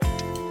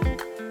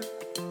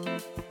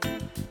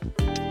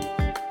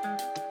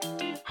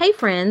Hey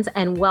friends,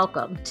 and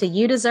welcome to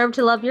You Deserve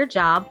to Love Your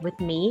Job with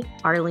me,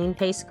 Arlene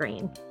Pace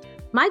Green.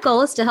 My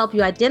goal is to help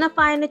you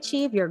identify and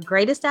achieve your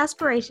greatest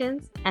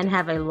aspirations and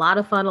have a lot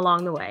of fun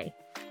along the way.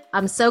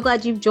 I'm so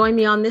glad you've joined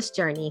me on this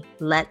journey.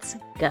 Let's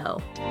go.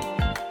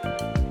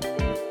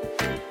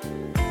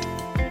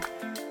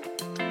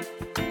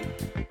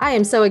 I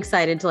am so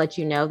excited to let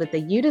you know that the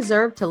You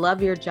Deserve to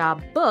Love Your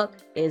Job book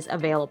is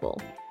available.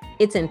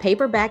 It's in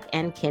paperback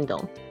and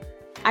Kindle.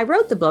 I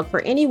wrote the book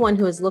for anyone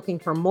who is looking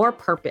for more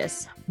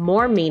purpose,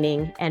 more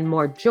meaning, and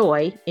more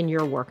joy in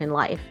your work and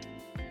life.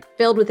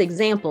 Filled with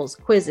examples,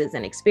 quizzes,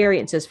 and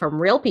experiences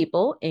from real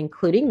people,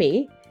 including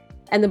me,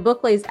 and the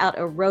book lays out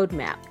a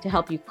roadmap to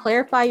help you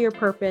clarify your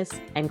purpose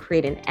and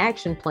create an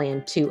action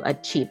plan to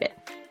achieve it.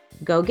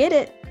 Go get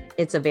it.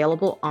 It's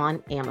available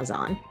on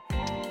Amazon.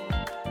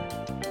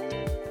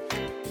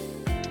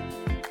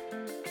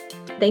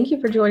 Thank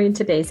you for joining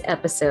today's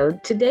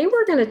episode. Today,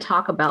 we're going to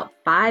talk about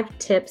 5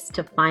 tips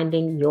to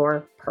finding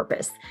your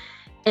purpose.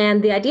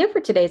 And the idea for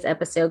today's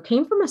episode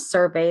came from a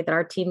survey that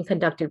our team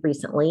conducted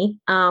recently.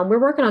 We're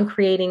working on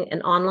creating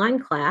an online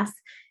class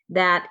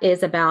that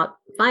is about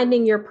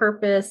finding your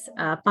purpose,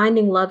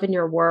 finding love in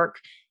your work.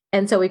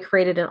 And so we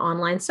created an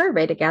online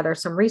survey to gather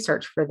some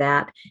research for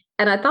that.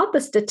 And I thought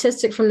the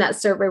statistics from that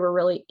survey were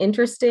really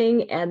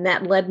interesting. And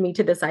that led me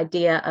to this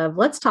idea of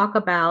let's talk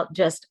about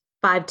just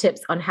 5 tips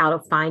on how to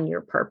find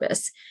your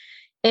purpose.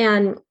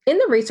 And in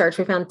the research,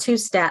 we found 2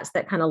 stats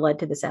that kind of led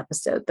to this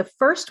episode. The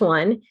first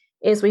one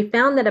is we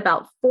found that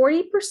about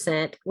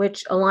 40%,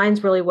 which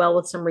aligns really well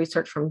with some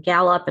research from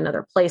Gallup and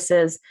other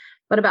places,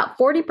 but about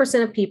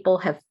 40% of people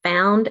have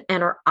found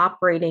and are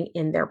operating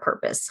in their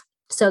purpose.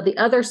 So the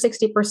other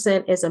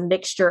 60% is a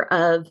mixture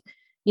of,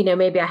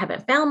 maybe I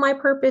haven't found my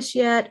purpose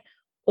yet,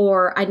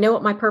 or I know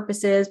what my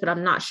purpose is, but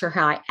I'm not sure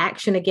how I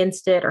action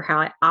against it or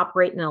how I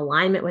operate in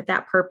alignment with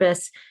that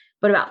purpose.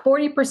 But about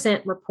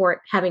 40%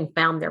 report having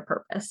found their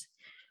purpose.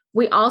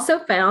 We also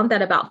found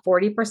that about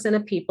 40%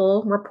 of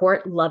people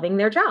report loving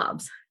their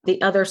jobs.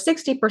 The other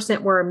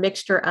 60% were a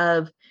mixture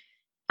of,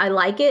 I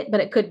like it,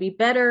 but it could be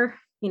better,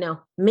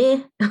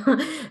 meh,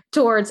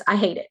 towards I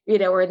hate it.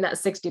 We're in that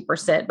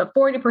 60%, but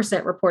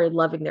 40% reported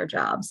loving their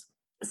jobs.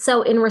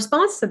 So in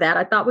response to that,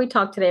 I thought we'd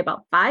talk today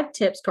about 5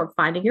 tips toward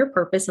finding your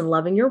purpose and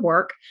loving your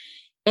work.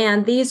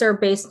 And these are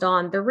based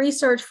on the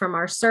research from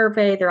our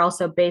survey. They're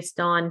also based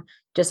on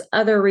just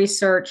other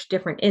research,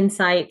 different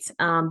insights,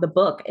 the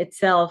book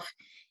itself.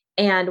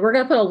 And we're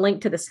going to put a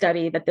link to the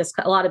study that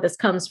a lot of this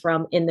comes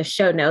from in the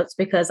show notes,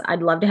 because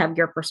I'd love to have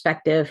your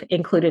perspective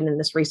included in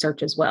this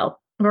research as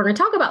well. We're going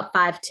to talk about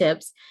 5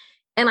 tips.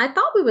 And I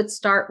thought we would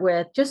start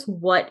with just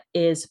what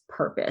is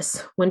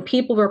purpose. When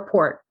people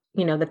report,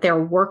 that they're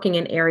working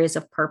in areas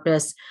of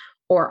purpose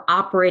or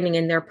operating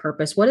in their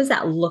purpose, what does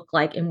that look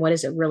like and what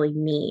does it really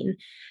mean?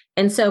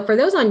 And so for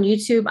those on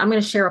YouTube, I'm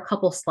going to share a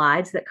couple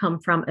slides that come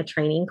from a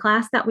training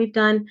class that we've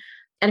done.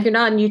 And if you're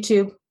not on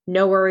YouTube,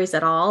 no worries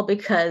at all,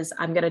 because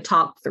I'm going to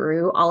talk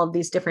through all of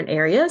these different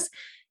areas.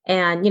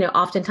 And,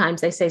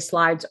 oftentimes they say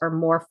slides are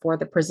more for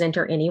the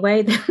presenter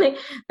anyway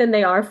than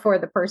they are for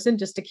the person,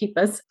 just to keep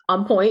us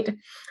on point.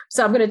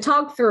 So I'm going to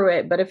talk through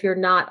it. But if you're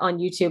not on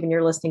YouTube and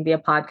you're listening via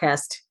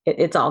podcast,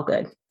 it's all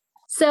good.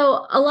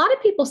 So a lot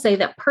of people say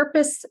that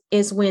purpose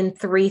is when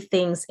 3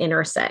 things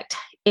intersect.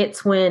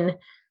 It's when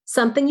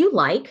something you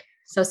like,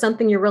 so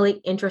something you're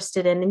really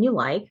interested in and you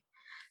like,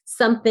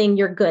 something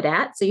you're good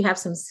at, so you have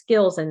some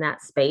skills in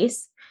that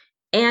space,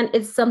 and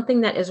it's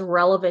something that is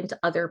relevant to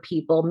other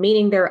people,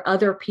 meaning there are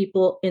other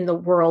people in the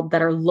world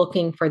that are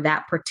looking for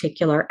that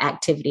particular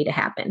activity to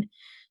happen.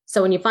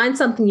 So when you find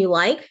something you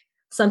like,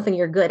 something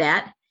you're good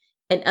at,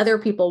 and other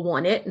people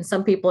want it, and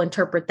some people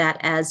interpret that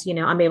as,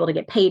 I'm able to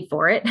get paid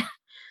for it,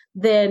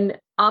 then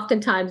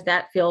oftentimes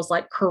that feels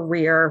like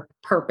career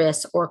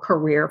purpose or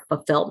career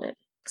fulfillment.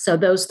 So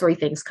those 3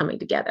 things coming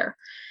together.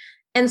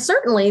 And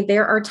certainly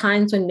there are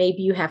times when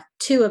maybe you have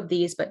 2 of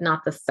these, but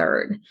not the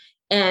third.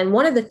 And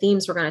one of the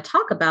themes we're going to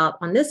talk about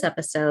on this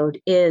episode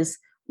is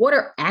what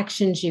are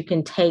actions you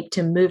can take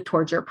to move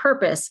towards your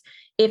purpose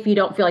if you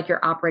don't feel like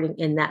you're operating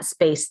in that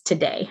space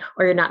today,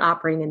 or you're not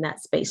operating in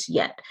that space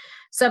yet.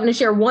 So I'm going to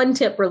share one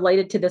tip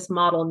related to this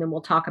model, and then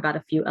we'll talk about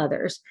a few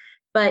others.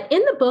 But in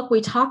the book,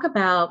 we talk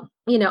about,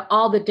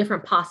 all the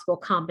different possible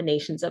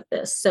combinations of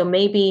this. So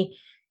maybe,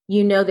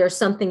 there's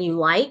something you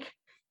like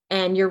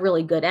and you're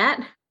really good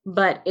at,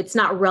 but it's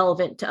not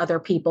relevant to other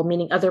people,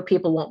 meaning other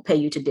people won't pay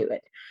you to do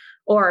it.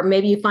 Or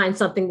maybe you find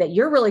something that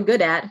you're really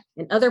good at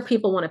and other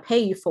people want to pay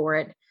you for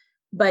it,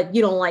 but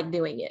you don't like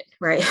doing it,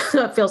 right?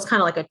 So it feels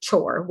kind of like a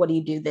chore. What do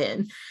you do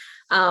then?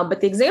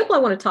 But the example I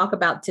want to talk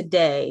about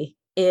today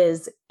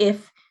is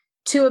if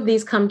 2 of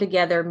these come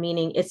together,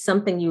 meaning it's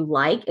something you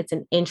like, it's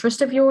an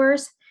interest of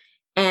yours,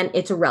 and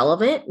it's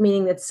relevant,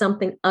 meaning it's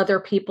something other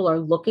people are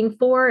looking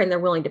for and they're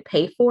willing to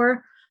pay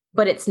for,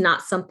 but it's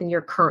not something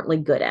you're currently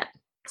good at.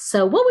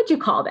 So what would you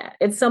call that?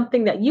 It's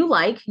something that you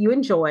like, you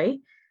enjoy.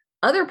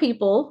 Other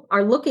people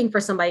are looking for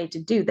somebody to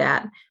do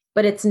that,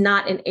 but it's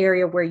not an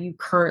area where you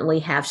currently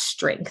have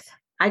strength.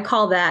 I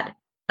call that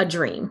a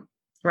dream,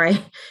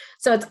 right?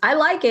 So I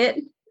like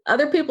it.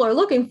 Other people are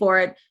looking for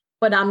it,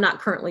 but I'm not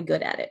currently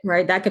good at it,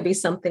 right? That could be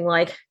something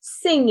like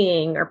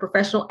singing or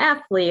professional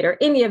athlete or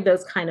any of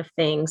those kind of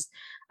things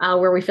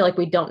where we feel like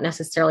we don't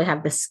necessarily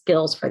have the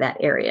skills for that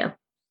area.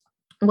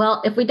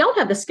 Well, if we don't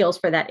have the skills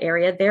for that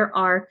area, there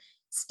are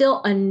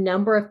still a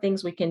number of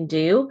things we can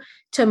do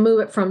to move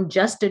it from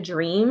just a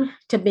dream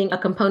to being a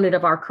component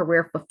of our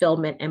career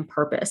fulfillment and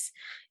purpose.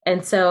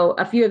 And so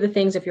a few of the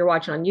things, if you're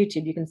watching on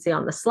YouTube, you can see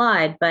on the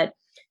slide, but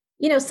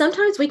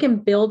sometimes we can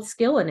build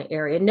skill in an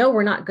area. No,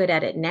 we're not good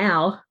at it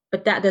now,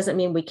 but that doesn't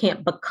mean we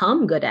can't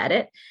become good at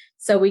it.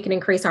 So we can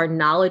increase our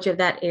knowledge of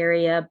that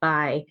area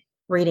by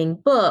reading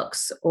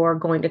books or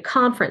going to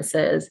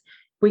conferences.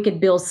 We could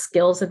build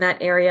skills in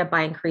that area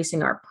by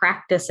increasing our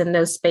practice in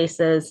those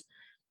spaces.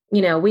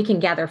 We can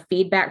gather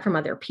feedback from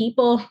other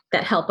people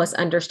that help us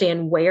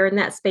understand where in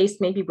that space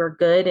maybe we're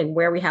good and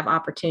where we have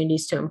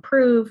opportunities to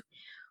improve.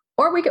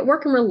 Or we could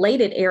work in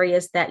related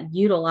areas that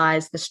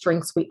utilize the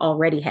strengths we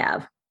already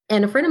have.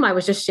 And a friend of mine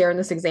was just sharing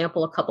this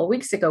example a couple of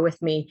weeks ago with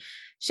me.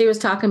 She was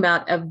talking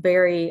about a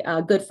very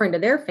good friend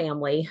of their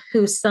family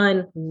whose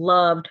son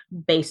loved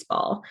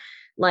baseball.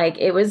 Like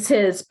it was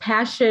his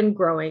passion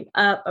growing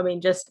up.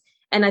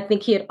 And I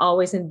think he had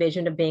always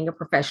envisioned of being a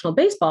professional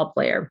baseball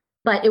player,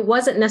 but it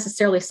wasn't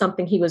necessarily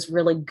something he was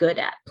really good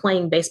at.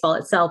 Playing baseball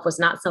itself was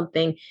not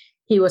something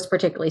he was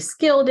particularly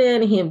skilled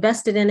in. He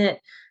invested in it,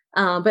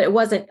 but it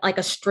wasn't like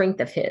a strength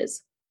of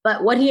his.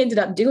 But what he ended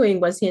up doing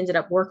was he ended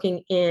up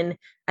working in,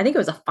 I think it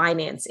was a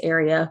finance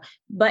area,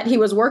 but he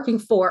was working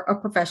for a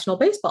professional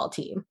baseball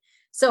team.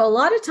 So a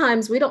lot of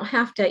times we don't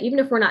have to, even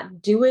if we're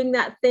not doing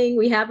that thing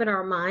we have in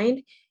our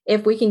mind,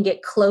 if we can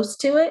get close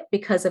to it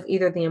because of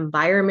either the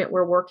environment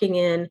we're working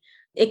in,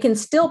 it can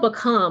still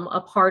become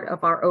a part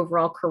of our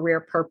overall career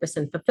purpose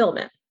and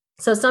fulfillment.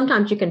 So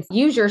sometimes you can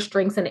use your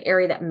strengths in an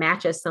area that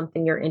matches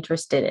something you're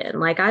interested in.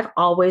 Like I've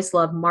always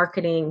loved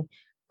marketing,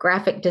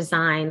 graphic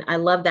design. I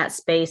love that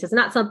space. It's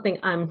not something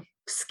I'm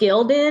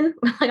skilled in.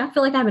 Like I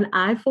feel like I have an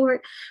eye for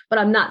it, but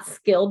I'm not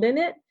skilled in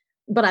it,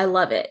 but I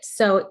love it.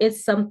 So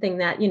it's something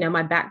that,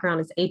 my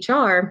background is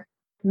HR.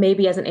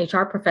 Maybe as an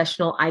HR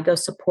professional, I go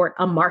support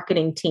a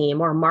marketing team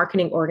or a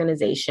marketing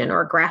organization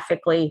or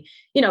graphic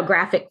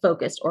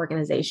focused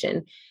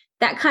organization.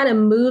 That kind of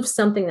moves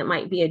something that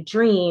might be a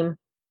dream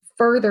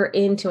further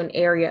into an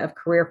area of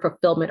career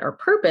fulfillment or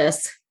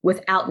purpose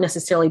without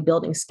necessarily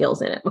building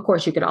skills in it. Of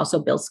course, you could also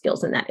build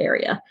skills in that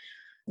area.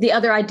 The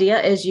other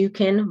idea is you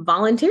can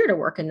volunteer to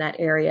work in that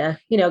area.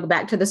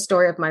 Back to the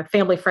story of my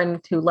family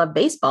friend who loved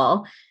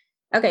baseball.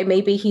 Okay,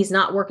 maybe he's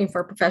not working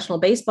for a professional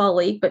baseball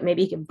league, but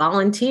maybe he can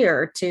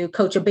volunteer to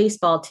coach a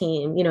baseball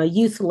team, a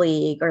youth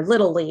league or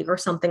little league or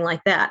something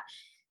like that.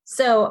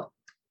 So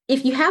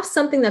if you have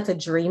something that's a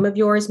dream of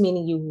yours,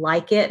 meaning you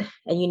like it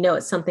and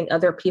it's something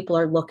other people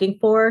are looking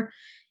for,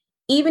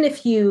 even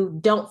if you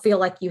don't feel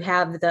like you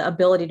have the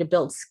ability to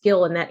build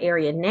skill in that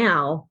area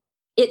now,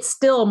 it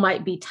still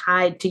might be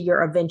tied to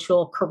your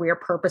eventual career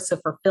purpose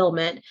of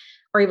fulfillment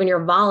or even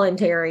your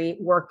voluntary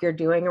work you're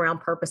doing around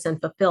purpose and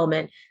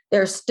fulfillment.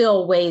 There's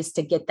still ways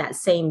to get that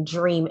same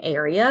dream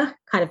area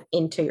kind of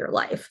into your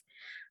life.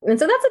 And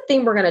so that's a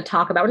theme we're going to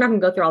talk about. We're not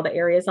going to go through all the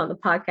areas on the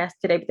podcast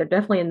today, but they're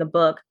definitely in the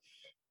book.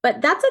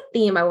 But that's a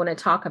theme I want to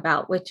talk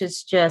about, which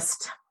is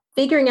just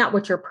figuring out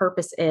what your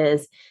purpose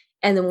is.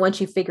 And then once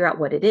you figure out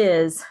what it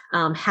is,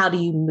 how do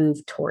you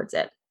move towards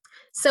it?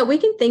 So we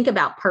can think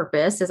about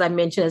purpose, as I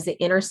mentioned, as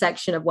the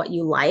intersection of what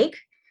you like,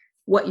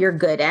 what you're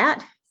good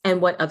at,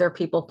 and what other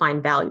people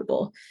find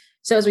valuable.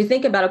 So as we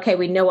think about, okay,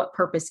 we know what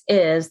purpose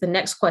is, the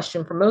next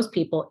question for most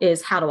people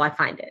is, how do I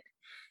find it?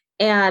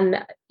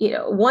 And,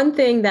 one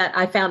thing that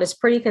I found is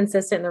pretty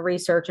consistent in the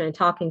research and in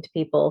talking to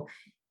people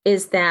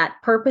is that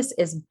purpose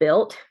is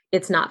built,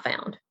 it's not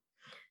found.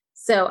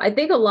 So I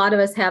think a lot of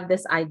us have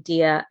this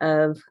idea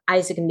of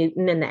Isaac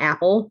Newton and the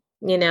apple,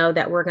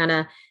 that we're going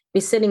to be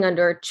sitting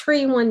under a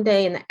tree one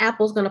day and the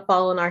apple's going to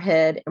fall on our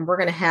head and we're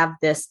going to have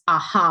this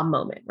aha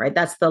moment, right?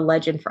 That's the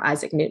legend for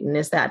Isaac Newton,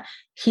 is that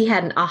he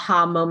had an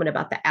aha moment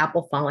about the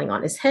apple falling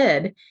on his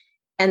head.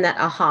 And that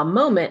aha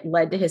moment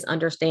led to his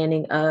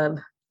understanding of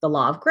the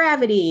law of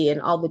gravity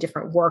and all the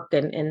different work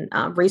and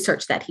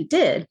research that he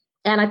did.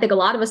 And I think a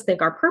lot of us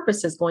think our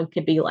purpose is going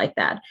to be like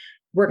that.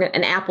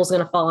 An apple's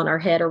going to fall on our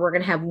head, or we're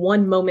going to have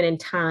one moment in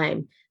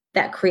time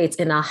that creates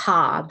an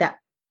aha that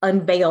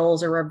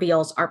unveils or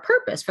reveals our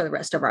purpose for the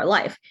rest of our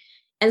life.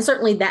 And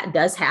certainly that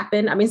does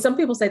happen. Some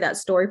people say that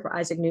story for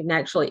Isaac Newton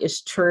actually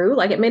is true.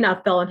 Like it may not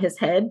have fell on his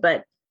head,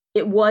 but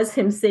it was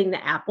him seeing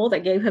the apple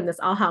that gave him this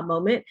aha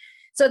moment.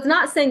 So it's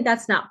not saying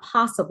that's not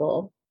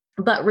possible,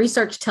 but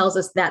research tells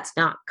us that's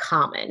not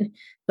common.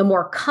 The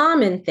more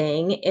common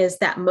thing is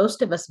that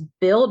most of us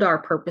build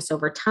our purpose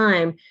over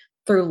time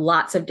through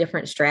lots of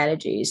different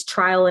strategies,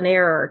 trial and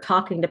error,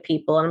 talking to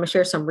people. And I'm going to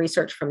share some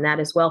research from that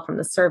as well from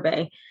the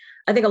survey.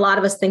 I think a lot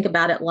of us think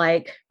about it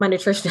like, my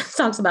nutritionist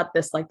talks about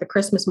this, like the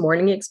Christmas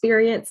morning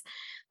experience.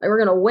 Like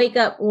we're going to wake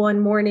up one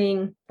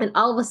morning and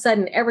all of a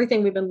sudden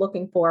everything we've been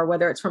looking for,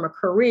 whether it's from a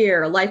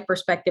career or life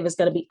perspective, is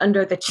going to be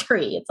under the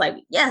tree. It's like,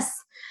 yes.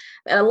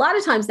 And a lot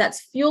of times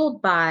that's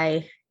fueled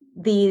by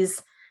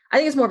these I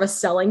think it's more of a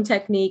selling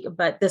technique,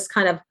 but this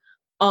kind of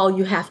all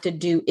you have to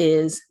do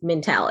is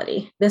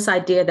mentality. This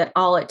idea that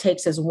all it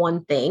takes is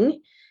one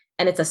thing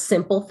and it's a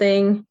simple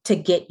thing to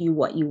get you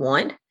what you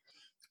want.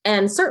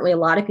 And certainly a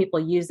lot of people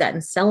use that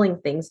in selling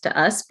things to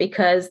us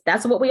because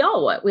that's what we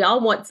all want. We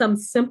all want some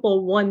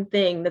simple one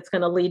thing that's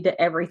going to lead to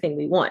everything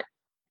we want.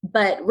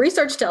 But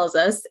research tells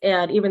us,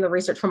 and even the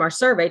research from our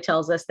survey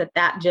tells us that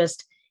that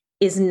just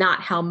is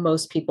not how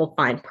most people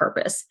find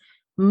purpose.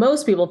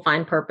 Most people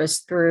find purpose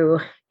through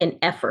an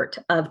effort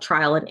of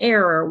trial and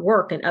error,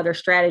 work, and other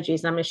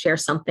strategies. And I'm going to share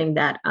something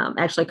that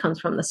actually comes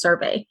from the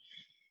survey.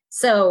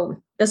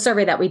 So, the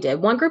survey that we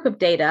did, one group of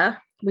data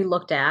we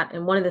looked at,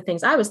 and one of the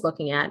things I was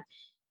looking at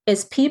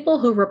is people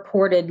who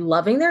reported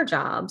loving their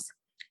jobs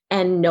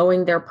and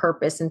knowing their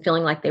purpose and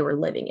feeling like they were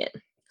living it.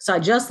 So I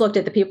just looked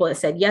at the people that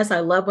said, yes, I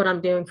love what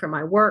I'm doing for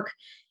my work.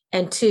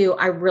 And two,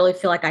 I really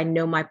feel like I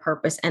know my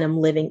purpose and I'm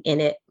living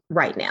in it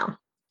right now.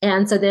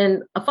 And so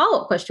then a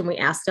follow-up question we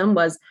asked them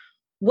was,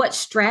 what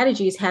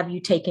strategies have you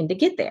taken to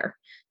get there?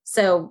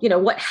 So,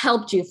 what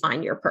helped you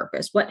find your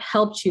purpose? What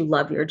helped you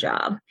love your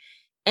job?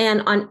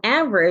 And on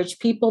average,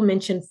 people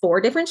mentioned 4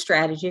 different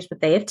strategies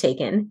that they have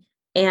taken.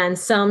 And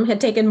some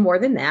had taken more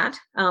than that.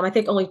 I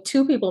think only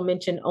 2 people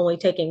mentioned only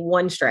taking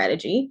one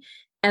strategy.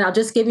 And I'll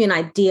just give you an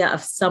idea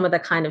of some of the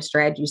kind of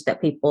strategies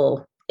that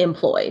people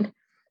employed.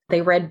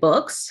 They read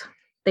books,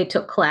 they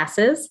took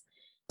classes,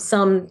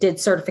 some did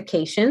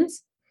certifications.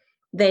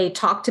 They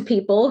talked to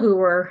people who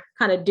were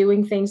kind of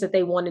doing things that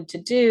they wanted to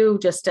do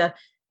just to,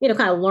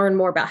 kind of learn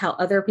more about how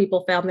other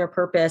people found their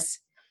purpose.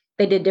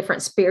 They did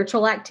different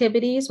spiritual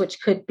activities,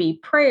 which could be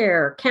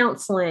prayer,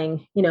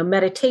 counseling,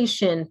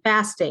 meditation,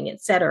 fasting,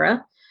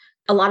 etc.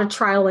 A lot of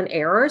trial and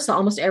error. So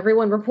almost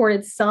everyone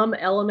reported some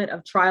element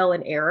of trial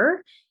and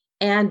error.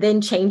 And then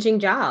changing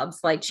jobs,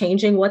 like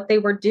changing what they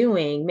were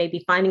doing,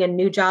 maybe finding a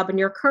new job in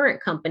your current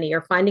company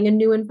or finding a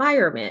new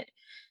environment.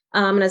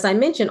 And as I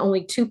mentioned,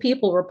 only 2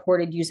 people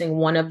reported using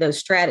one of those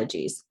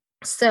strategies.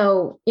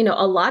 So,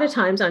 a lot of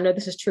times, I know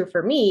this is true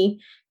for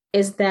me,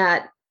 is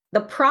that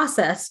the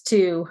process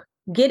to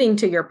getting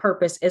to your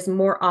purpose is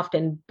more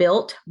often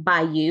built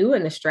by you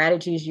and the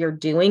strategies you're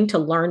doing to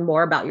learn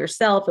more about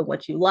yourself and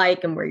what you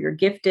like and where you're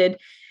gifted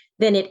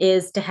than it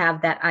is to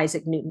have that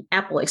Isaac Newton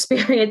Apple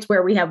experience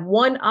where we have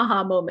one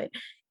aha moment.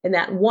 And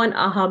that one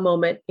aha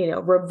moment,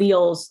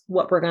 reveals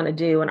what we're going to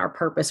do and our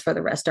purpose for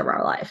the rest of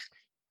our life.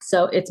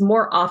 So it's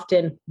more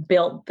often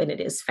built than it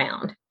is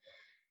found.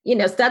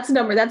 So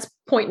that's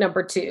point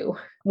number 2.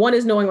 One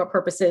is knowing what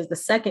purpose is. The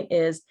second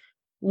is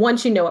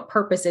once you know what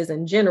purpose is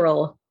in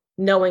general,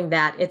 knowing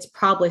that it's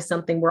probably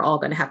something we're all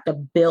going to have to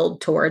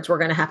build towards. We're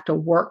going to have to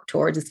work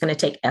towards. It's going to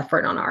take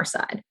effort on our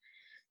side.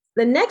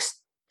 The next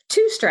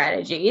 2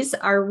 strategies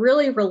are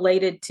really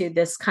related to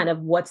this kind of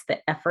what's the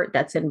effort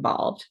that's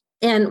involved.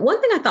 And one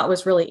thing I thought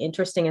was really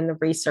interesting in the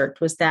research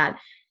was that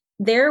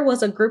there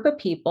was a group of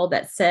people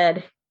that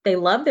said they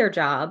love their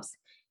jobs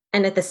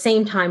and at the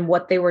same time,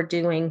 what they were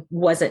doing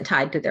wasn't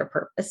tied to their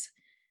purpose.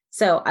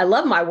 So I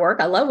love my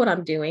work. I love what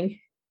I'm doing.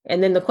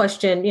 And then the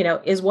question,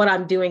 is what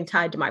I'm doing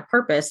tied to my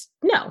purpose?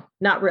 No,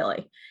 not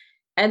really.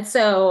 And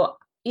so,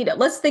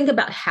 let's think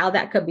about how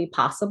that could be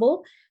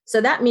possible.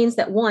 So that means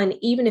that one,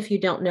 even if you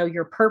don't know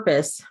your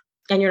purpose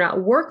and you're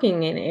not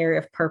working in an area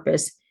of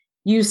purpose,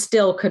 you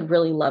still could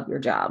really love your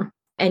job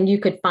and you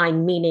could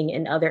find meaning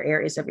in other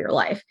areas of your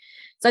life.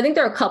 So I think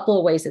there are a couple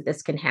of ways that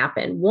this can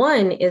happen.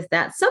 One is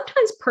that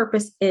sometimes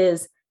purpose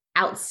is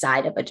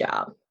outside of a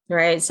job,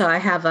 right? So I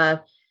have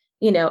a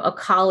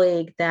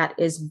colleague that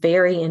is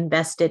very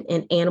invested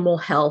in animal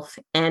health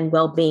and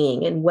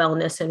well-being and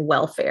wellness and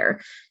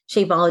welfare.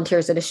 She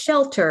volunteers at a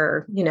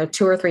shelter,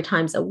 2 or 3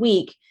 times a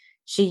week.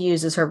 She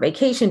uses her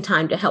vacation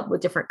time to help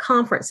with different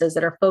conferences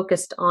that are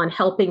focused on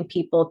helping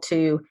people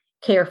to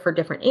care for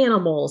different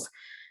animals.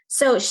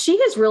 So she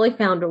has really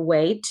found a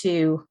way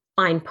to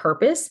find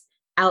purpose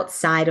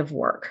outside of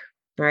work,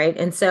 right?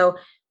 And so,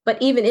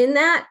 but even in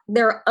that,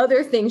 there are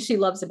other things she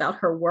loves about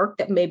her work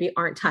that maybe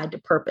aren't tied to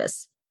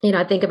purpose.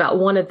 I think about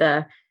one of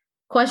the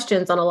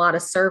questions on a lot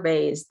of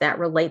surveys that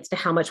relates to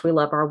how much we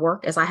love our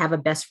work is I have a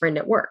best friend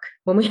at work.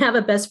 When we have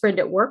a best friend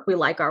at work, we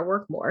like our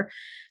work more.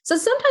 So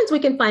sometimes we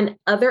can find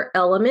other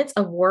elements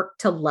of work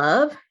to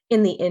love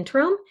in the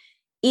interim,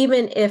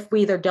 even if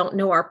we either don't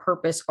know our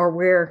purpose or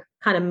we're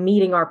kind of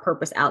meeting our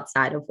purpose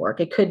outside of work.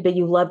 It could be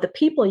you love the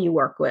people you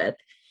work with.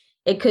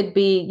 It could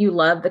be you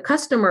love the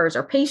customers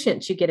or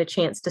patients you get a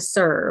chance to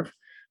serve.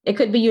 It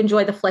could be you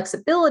enjoy the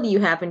flexibility you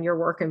have in your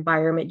work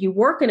environment. You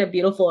work in a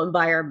beautiful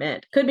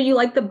environment. Could be you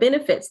like the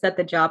benefits that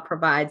the job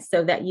provides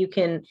so that you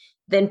can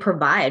then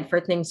provide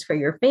for things for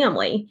your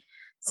family.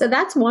 So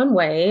that's one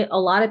way a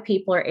lot of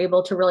people are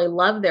able to really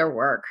love their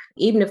work,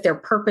 even if their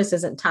purpose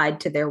isn't tied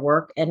to their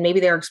work. And maybe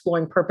they're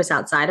exploring purpose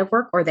outside of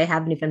work or they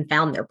haven't even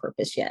found their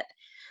purpose yet.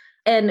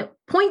 And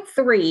point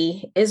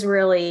 3 is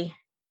really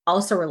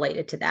also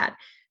related to that,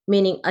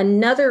 meaning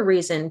another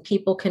reason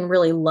people can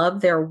really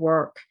love their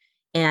work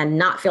and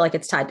not feel like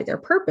it's tied to their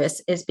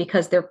purpose is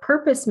because their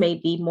purpose may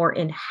be more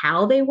in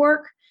how they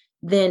work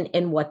than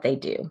in what they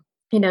do.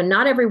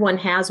 Not everyone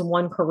has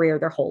one career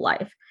their whole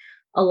life.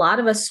 A lot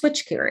of us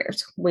switch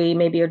careers. We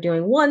maybe are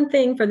doing one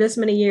thing for this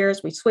many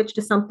years, we switch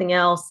to something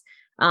else.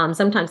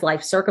 Sometimes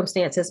life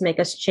circumstances make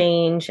us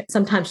change.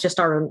 Sometimes just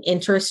our own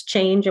interests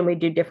change and we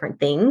do different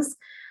things.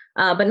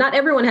 But not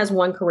everyone has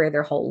one career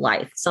their whole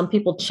life. Some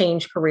people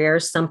change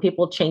careers, some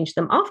people change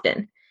them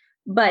often.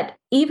 But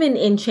even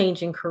in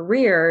changing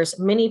careers,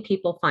 many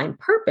people find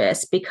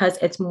purpose because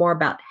it's more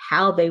about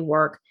how they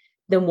work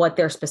than what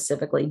they're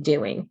specifically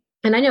doing.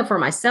 And I know for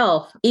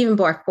myself, even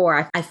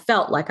before I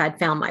felt like I'd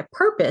found my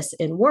purpose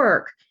in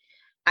work,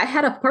 I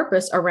had a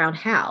purpose around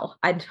how.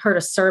 I'd heard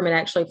a sermon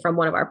actually from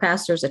one of our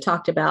pastors that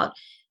talked about,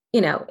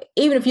 even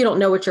if you don't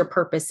know what your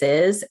purpose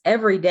is,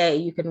 every day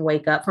you can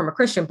wake up from a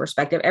Christian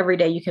perspective, every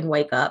day you can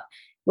wake up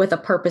with a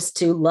purpose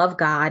to love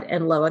God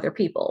and love other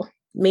people,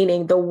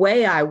 meaning the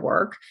way I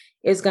work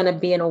is going to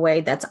be in a way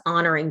that's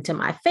honoring to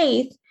my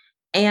faith.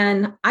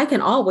 And I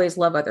can always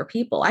love other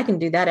people. I can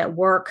do that at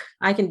work.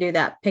 I can do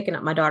that picking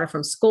up my daughter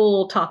from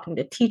school, talking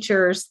to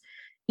teachers,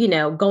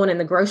 going in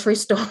the grocery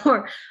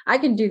store. I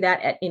can do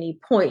that at any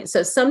point.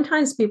 So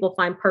sometimes people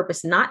find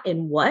purpose not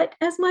in what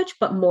as much,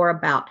 but more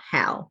about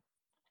how.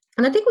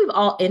 And I think we've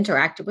all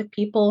interacted with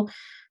people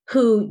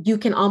who you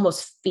can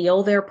almost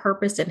feel their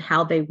purpose and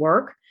how they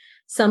work.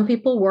 Some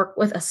people work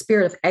with a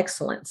spirit of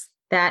excellence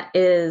that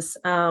is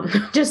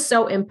just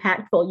so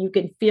impactful. You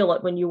can feel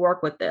it when you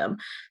work with them.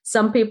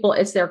 Some people,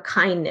 it's their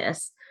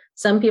kindness.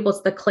 Some people,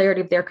 it's the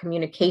clarity of their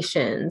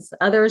communications.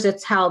 Others,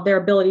 it's how their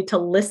ability to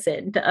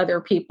listen to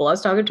other people. I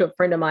was talking to a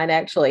friend of mine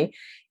actually,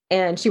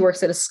 and she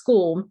works at a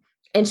school,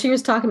 and she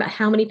was talking about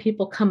how many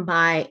people come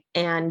by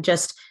and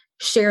just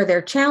share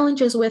their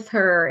challenges with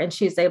her, and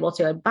she's able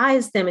to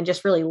advise them and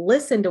just really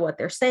listen to what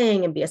they're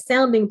saying and be a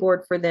sounding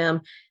board for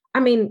them. I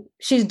mean,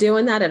 she's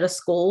doing that at a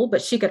school,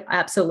 but she could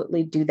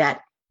absolutely do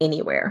that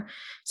anywhere.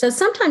 So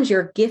sometimes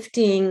your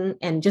gifting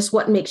and just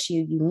what makes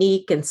you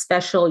unique and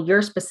special,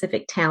 your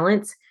specific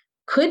talents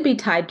could be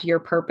tied to your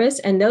purpose.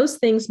 And those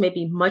things may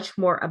be much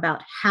more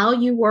about how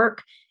you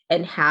work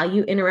and how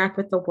you interact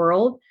with the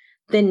world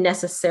than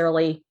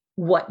necessarily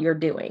what you're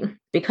doing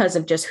because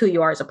of just who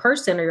you are as a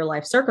person or your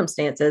life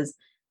circumstances.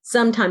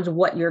 Sometimes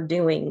what you're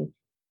doing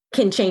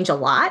can change a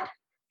lot,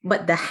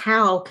 but the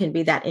how can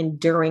be that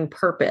enduring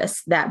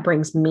purpose that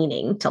brings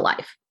meaning to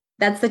life.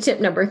 That's the tip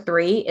number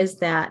 3, is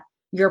that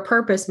your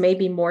purpose may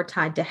be more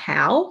tied to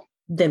how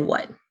than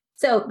what.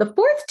 So the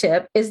fourth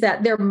tip is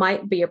that there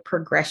might be a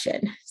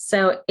progression.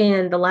 So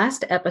in the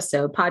last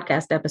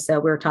podcast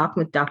episode, we were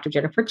talking with Dr.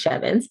 Jennifer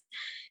Chevins,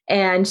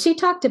 and she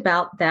talked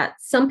about that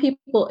some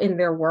people in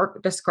their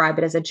work describe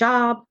it as a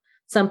job,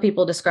 some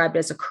people describe it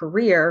as a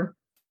career,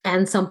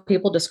 and some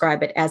people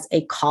describe it as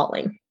a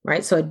calling,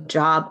 right? So a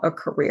job, a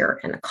career,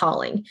 and a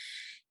calling.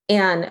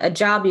 And a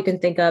job you can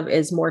think of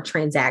is more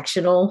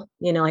transactional,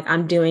 like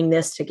I'm doing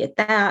this to get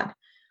that.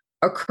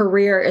 A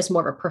career is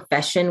more of a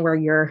profession where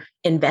you're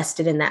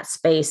invested in that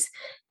space.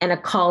 And a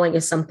calling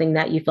is something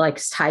that you feel like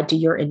is tied to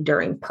your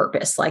enduring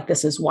purpose. Like,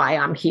 this is why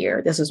I'm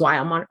here. This is why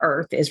I'm on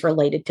earth, is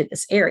related to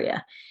this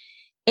area.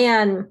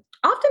 And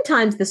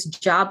oftentimes this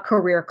job,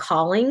 career,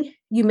 calling,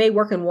 you may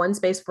work in one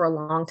space for a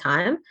long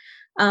time,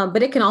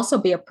 but it can also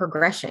be a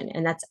progression.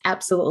 And that's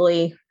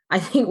absolutely, I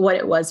think, what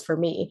it was for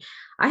me.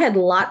 I had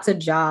lots of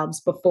jobs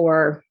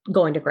before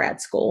going to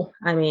grad school.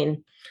 I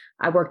mean,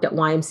 I worked at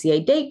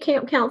YMCA day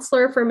camp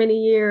counselor for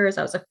many years.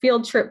 I was a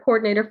field trip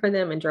coordinator for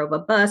them and drove a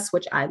bus,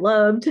 which I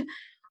loved.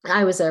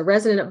 I was a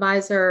resident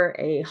advisor,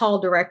 a hall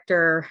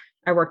director.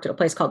 I worked at a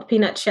place called the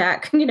Peanut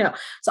Shack,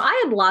 So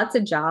I had lots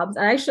of jobs.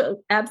 I actually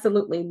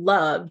absolutely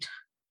loved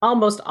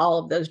almost all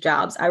of those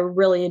jobs. I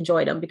really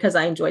enjoyed them because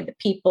I enjoyed the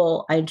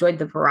people. I enjoyed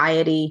the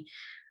variety.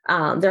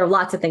 There are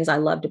lots of things I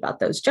loved about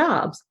those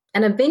jobs.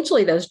 And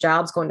eventually those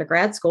jobs going to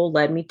grad school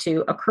led me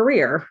to a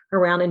career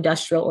around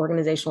industrial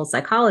organizational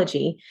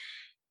psychology.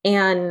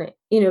 And,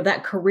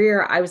 that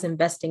career, I was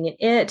investing in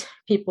it.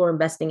 People were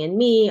investing in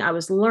me. I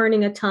was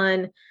learning a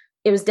ton.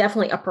 It was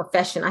definitely a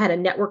profession. I had a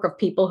network of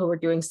people who were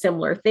doing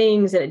similar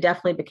things, and it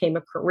definitely became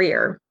a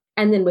career.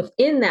 And then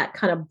within that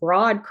kind of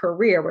broad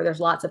career where there's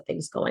lots of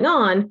things going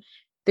on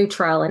through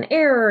trial and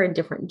error and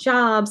different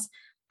jobs,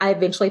 I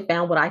eventually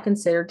found what I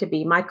considered to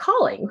be my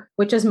calling,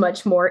 which is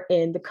much more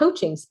in the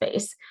coaching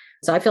space.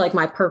 So I feel like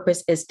my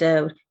purpose is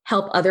to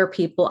help other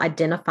people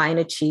identify and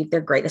achieve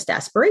their greatest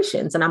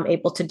aspirations. And I'm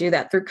able to do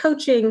that through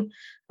coaching.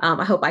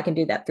 I hope I can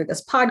do that through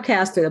this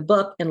podcast, through the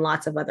book, and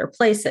lots of other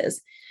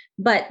places.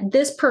 But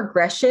this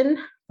progression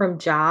from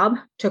job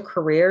to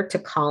career to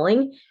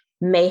calling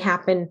may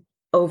happen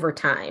over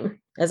time.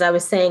 As I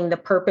was saying, the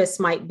purpose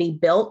might be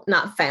built,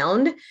 not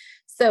found.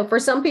 So for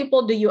some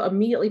people, do you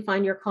immediately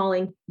find your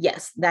calling?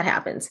 Yes, that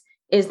happens.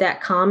 Is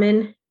that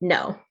common?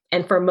 No.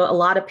 And for a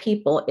lot of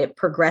people, it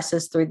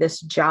progresses through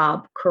this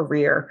job,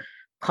 career,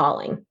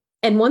 calling.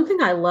 And one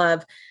thing I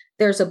love,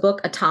 there's a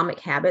book, Atomic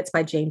Habits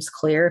by James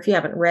Clear. If you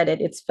haven't read it,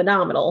 it's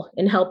phenomenal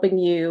in helping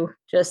you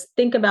just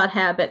think about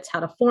habits, how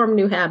to form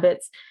new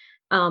habits,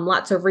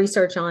 lots of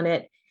research on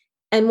it.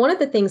 And one of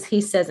the things he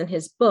says in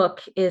his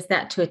book is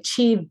that to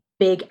achieve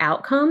big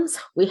outcomes,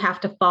 we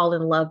have to fall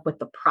in love with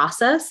the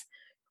process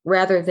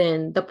rather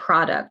than the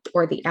product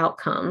or the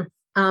outcome.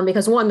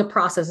 Because one, the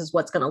process is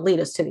what's going to lead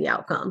us to the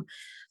outcome.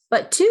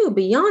 But two,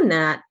 beyond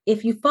that,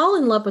 if you fall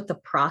in love with the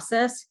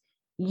process,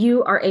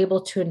 you are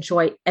able to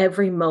enjoy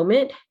every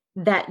moment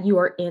that you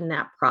are in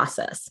that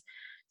process.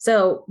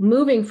 So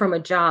moving from a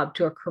job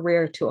to a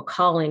career to a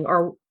calling,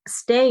 or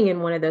staying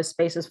in one of those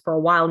spaces for a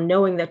while,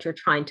 knowing that you're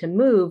trying to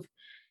move,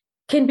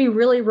 can be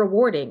really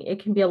rewarding.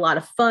 It can be a lot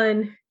of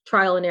fun.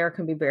 Trial and error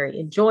can be very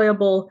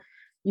enjoyable.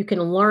 You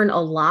can learn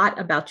a lot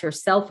about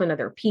yourself and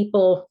other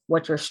people,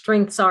 what your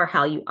strengths are,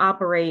 how you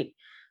operate.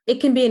 It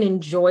can be an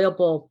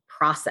enjoyable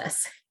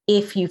process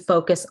if you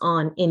focus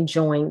on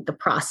enjoying the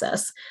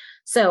process.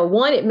 So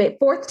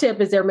fourth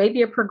tip is there may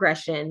be a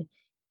progression.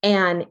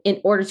 And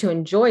in order to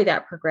enjoy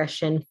that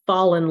progression,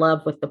 fall in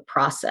love with the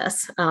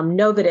process.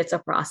 Know that it's a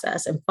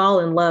process and fall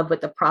in love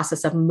with the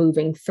process of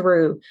moving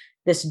through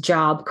this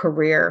job,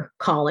 career,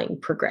 calling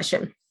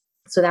progression.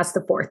 So that's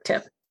the fourth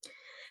tip.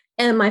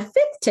 And my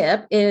fifth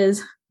tip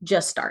is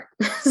just start.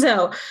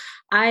 So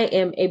I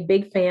am a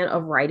big fan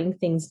of writing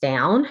things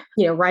down,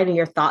 writing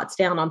your thoughts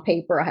down on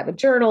paper. I have a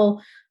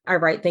journal. I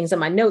write things in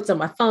my notes on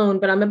my phone,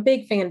 but I'm a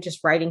big fan of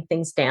just writing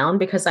things down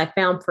because I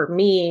found for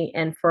me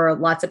and for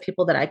lots of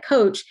people that I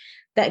coach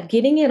that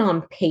getting it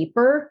on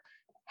paper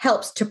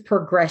helps to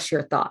progress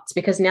your thoughts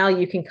because now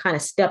you can kind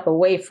of step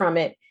away from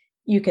it.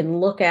 You can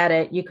look at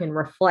it, you can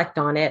reflect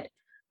on it.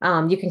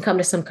 You can come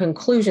to some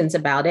conclusions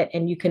about it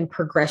and you can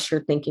progress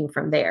your thinking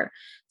from there.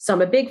 So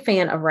I'm a big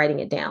fan of writing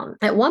it down.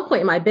 At one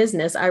point in my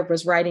business, I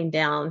was writing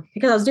down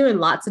because I was doing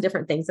lots of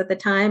different things at the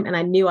time. And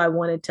I knew I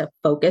wanted to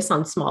focus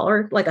on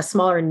a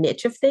smaller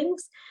niche of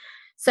things.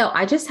 So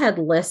I just had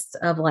lists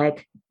of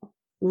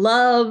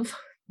love,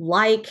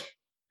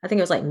 I think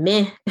it was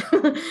meh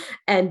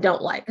and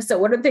don't like. So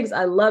what are the things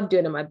I love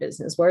doing in my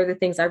business? What are the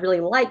things I really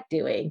like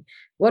doing?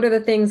 What are the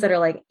things that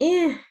are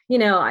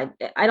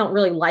I don't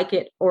really like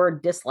it or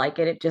dislike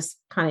it. It just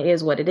kind of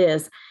is what it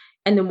is.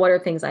 And then what are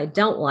things I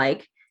don't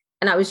like?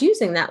 And I was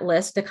using that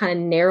list to kind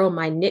of narrow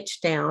my niche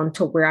down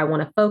to where I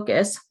want to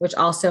focus, which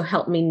also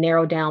helped me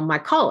narrow down my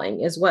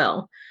calling as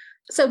well.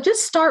 So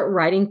just start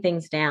writing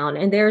things down.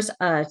 And there's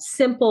a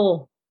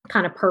simple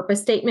kind of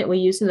purpose statement we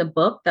use in the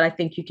book that I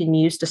think you can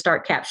use to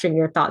start capturing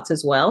your thoughts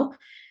as well.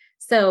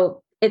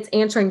 So it's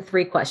answering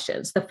 3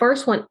 questions. The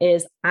first one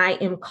is, I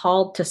am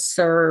called to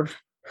serve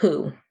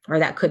who, or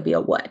that could be a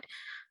what.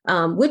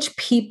 Which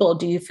people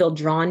do you feel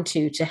drawn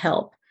to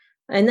help?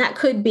 And that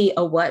could be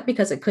a what,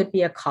 because it could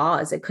be a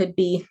cause. It could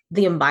be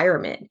the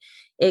environment.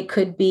 It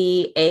could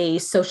be a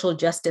social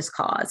justice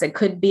cause. It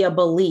could be a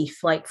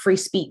belief like free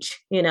speech,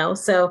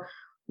 So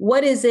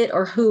what is it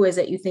or who is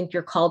it you think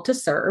you're called to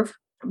serve?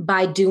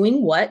 By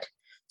doing what?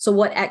 So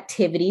what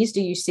activities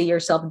do you see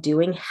yourself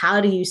doing?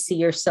 How do you see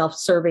yourself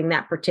serving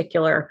that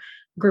particular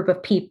group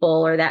of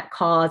people or that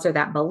cause or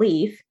that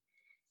belief?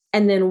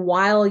 And then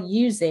while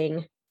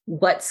using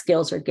what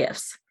skills or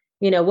gifts?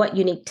 What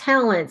unique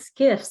talents,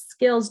 gifts,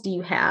 skills do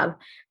you have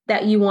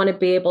that you want to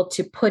be able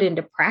to put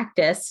into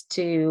practice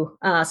to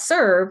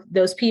serve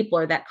those people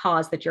or that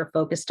cause that you're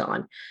focused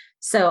on?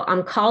 So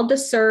I'm called to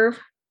serve,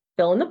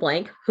 fill in the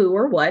blank, who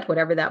or what,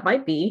 whatever that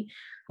might be,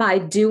 by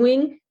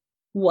doing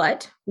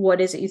what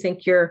is it you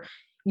think you're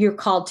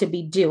called to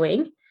be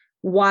doing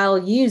while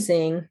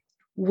using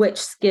which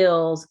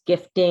skills,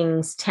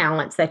 giftings,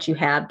 talents that you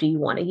have do you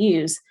want to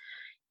use?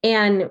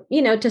 And,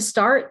 to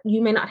start,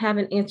 you may not have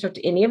an answer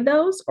to any of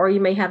those, or you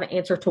may have an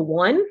answer to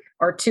 1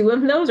 or 2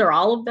 of those or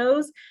all of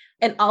those.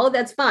 And all of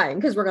that's fine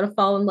because we're going to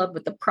fall in love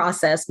with the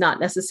process, not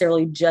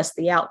necessarily just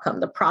the outcome.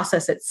 The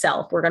process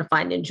itself, we're going to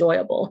find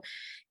enjoyable.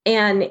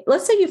 And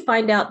let's say you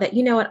find out that,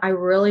 I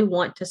really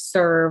want to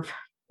serve,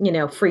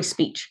 free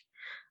speech,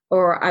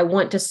 or I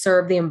want to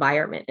serve the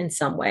environment in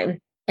some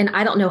way. And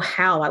I don't know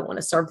how I want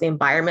to serve the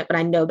environment, but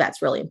I know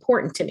that's really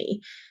important to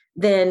me.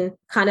 Then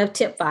kind of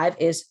tip 5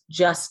 is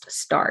just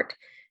start.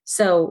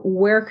 So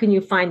where can you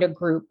find a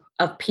group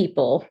of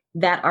people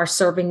that are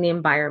serving the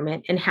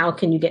environment, and how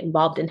can you get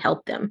involved and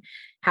help them?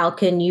 How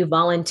can you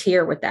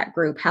volunteer with that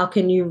group? How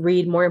can you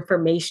read more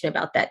information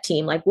about that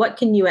team? What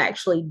can you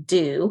actually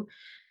do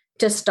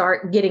to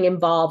start getting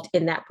involved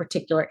in that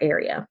particular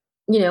area?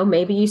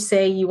 Maybe you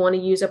say you want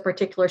to use a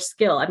particular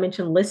skill. I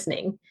mentioned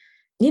listening.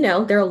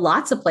 There are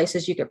lots of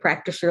places you could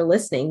practice your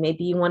listening.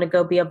 Maybe you want to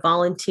go be a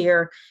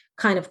volunteer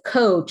kind of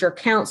coach or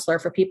counselor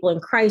for people in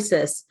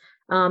crisis.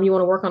 You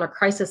want to work on a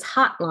crisis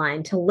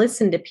hotline to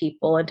listen to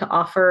people and to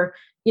offer,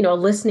 a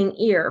listening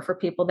ear for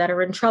people that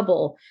are in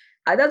trouble.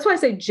 That's why I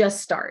say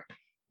just start.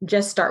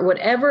 Just start.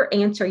 Whatever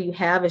answer you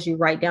have as you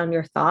write down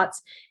your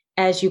thoughts,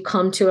 as you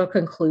come to a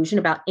conclusion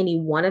about any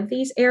one of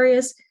these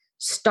areas,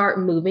 start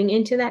moving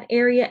into that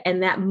area.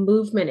 And that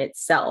movement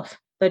itself,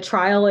 the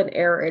trial and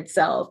error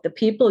itself, the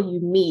people you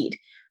meet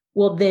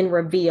will then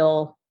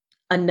reveal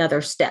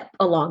another step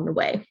along the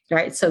way,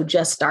 right? So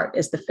just start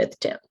is the 5th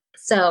tip.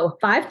 So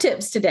 5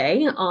 tips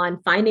today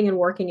on finding and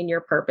working in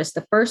your purpose.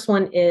 The first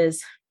one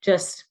is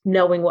just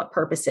knowing what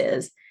purpose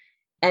is.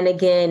 And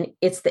again,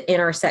 it's the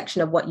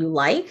intersection of what you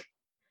like,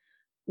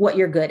 what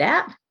you're good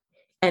at,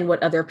 and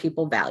what other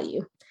people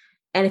value.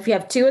 And if you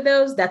have two of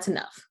those, that's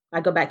enough.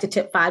 I go back to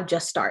tip 5,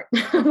 just start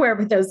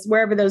wherever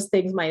those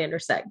things might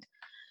intersect.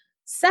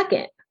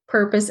 Second,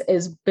 purpose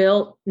is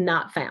built,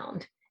 not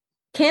found.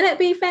 Can it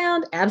be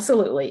found?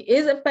 Absolutely.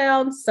 Is it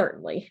found?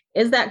 Certainly.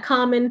 Is that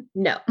common?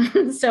 No.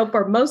 So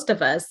for most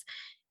of us,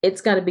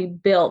 it's going to be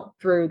built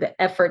through the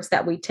efforts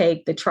that we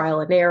take, the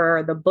trial and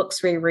error, the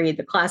books we read,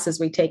 the classes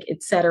we take,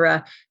 et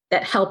cetera,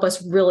 that help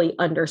us really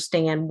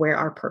understand where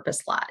our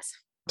purpose lies.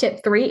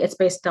 Tip 3,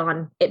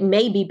 it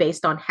may be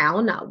based on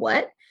how, not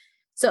what.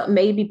 So it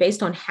may be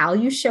based on how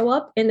you show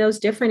up in those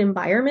different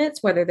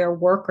environments, whether they're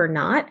work or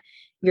not,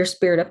 your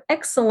spirit of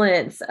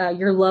excellence,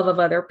 your love of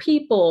other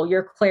people,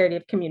 your clarity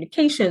of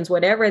communications,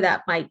 whatever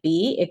that might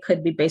be. It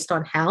could be based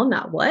on how,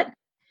 not what.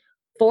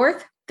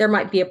 Fourth, there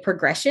might be a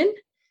progression.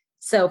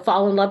 So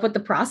fall in love with the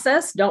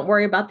process. Don't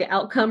worry about the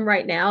outcome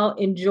right now.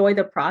 Enjoy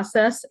the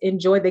process.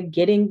 Enjoy the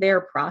getting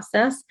there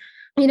process.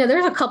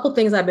 There's a couple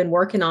things I've been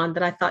working on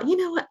that I thought, you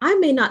know what, I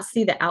may not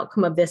see the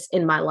outcome of this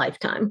in my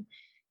lifetime.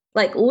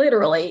 Like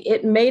literally,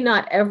 it may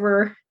not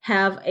ever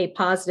have a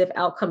positive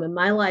outcome in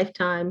my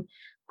lifetime.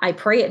 I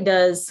pray it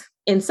does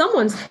in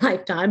someone's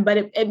lifetime, but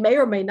it may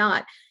or may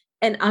not.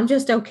 And I'm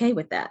just okay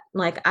with that.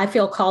 Like I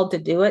feel called to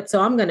do it.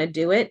 So I'm going to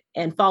do it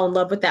and fall in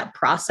love with that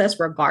process,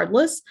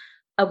 regardless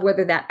of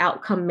whether that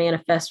outcome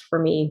manifests for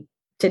me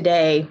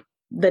today,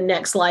 the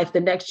next life,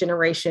 the next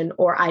generation,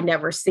 or I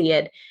never see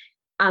it.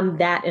 I'm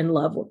that in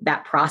love with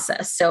that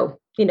process. So,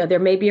 there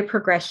may be a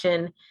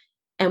progression,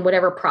 and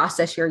whatever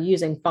process you're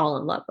using, fall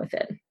in love with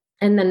it.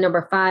 And then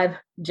number 5,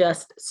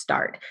 just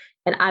start.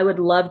 And I would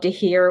love to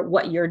hear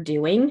what you're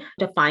doing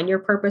to find your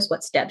purpose,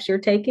 what steps you're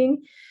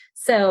taking.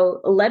 So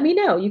let me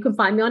know. You can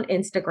find me on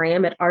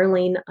Instagram at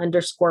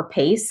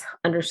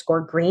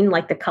Arlene_Pace_Green,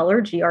 like the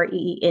color,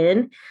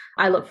 Green.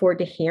 I look forward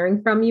to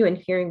hearing from you and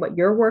hearing what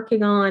you're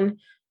working on,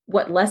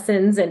 what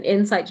lessons and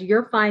insights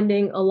you're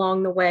finding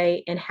along the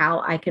way, and how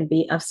I can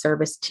be of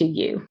service to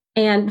you.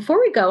 And before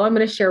we go, I'm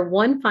going to share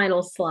one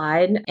final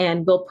slide,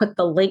 and we'll put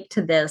the link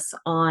to this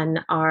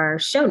on our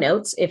show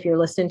notes if you're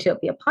listening to it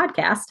via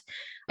podcast.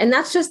 And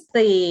that's just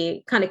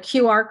the kind of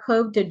QR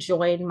code to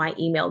join my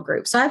email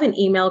group. So I have an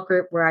email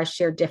group where I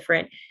share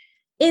different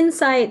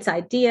insights,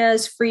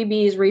 ideas,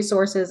 freebies,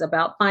 resources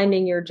about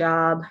finding your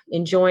job,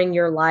 enjoying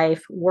your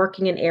life,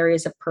 working in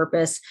areas of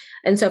purpose.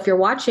 And so if you're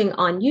watching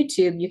on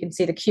YouTube, you can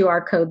see the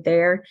QR code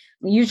there.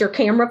 Use your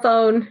camera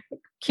phone.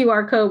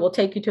 QR code will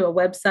take you to a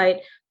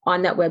website.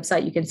 On that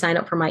website, you can sign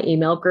up for my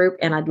email group,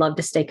 and I'd love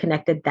to stay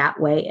connected that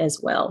way as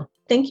well.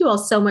 Thank you all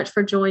so much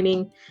for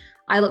joining.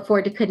 I look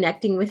forward to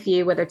connecting with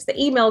you, whether it's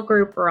the email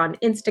group or on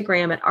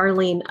Instagram at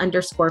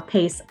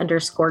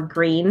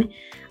Arlene_Pace_Green.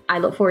 I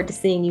look forward to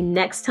seeing you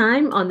next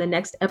time on the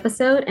next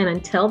episode. And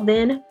until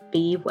then,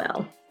 be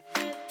well.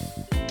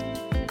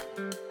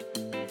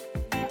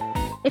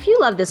 If you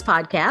love this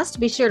podcast,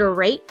 be sure to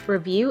rate,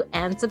 review,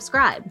 and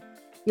subscribe.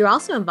 You're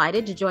also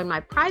invited to join my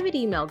private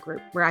email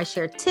group where I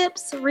share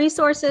tips,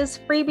 resources,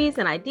 freebies,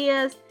 and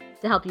ideas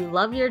to help you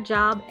love your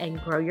job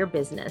and grow your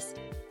business.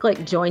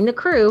 Click Join the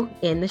Crew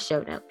in the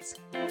show notes.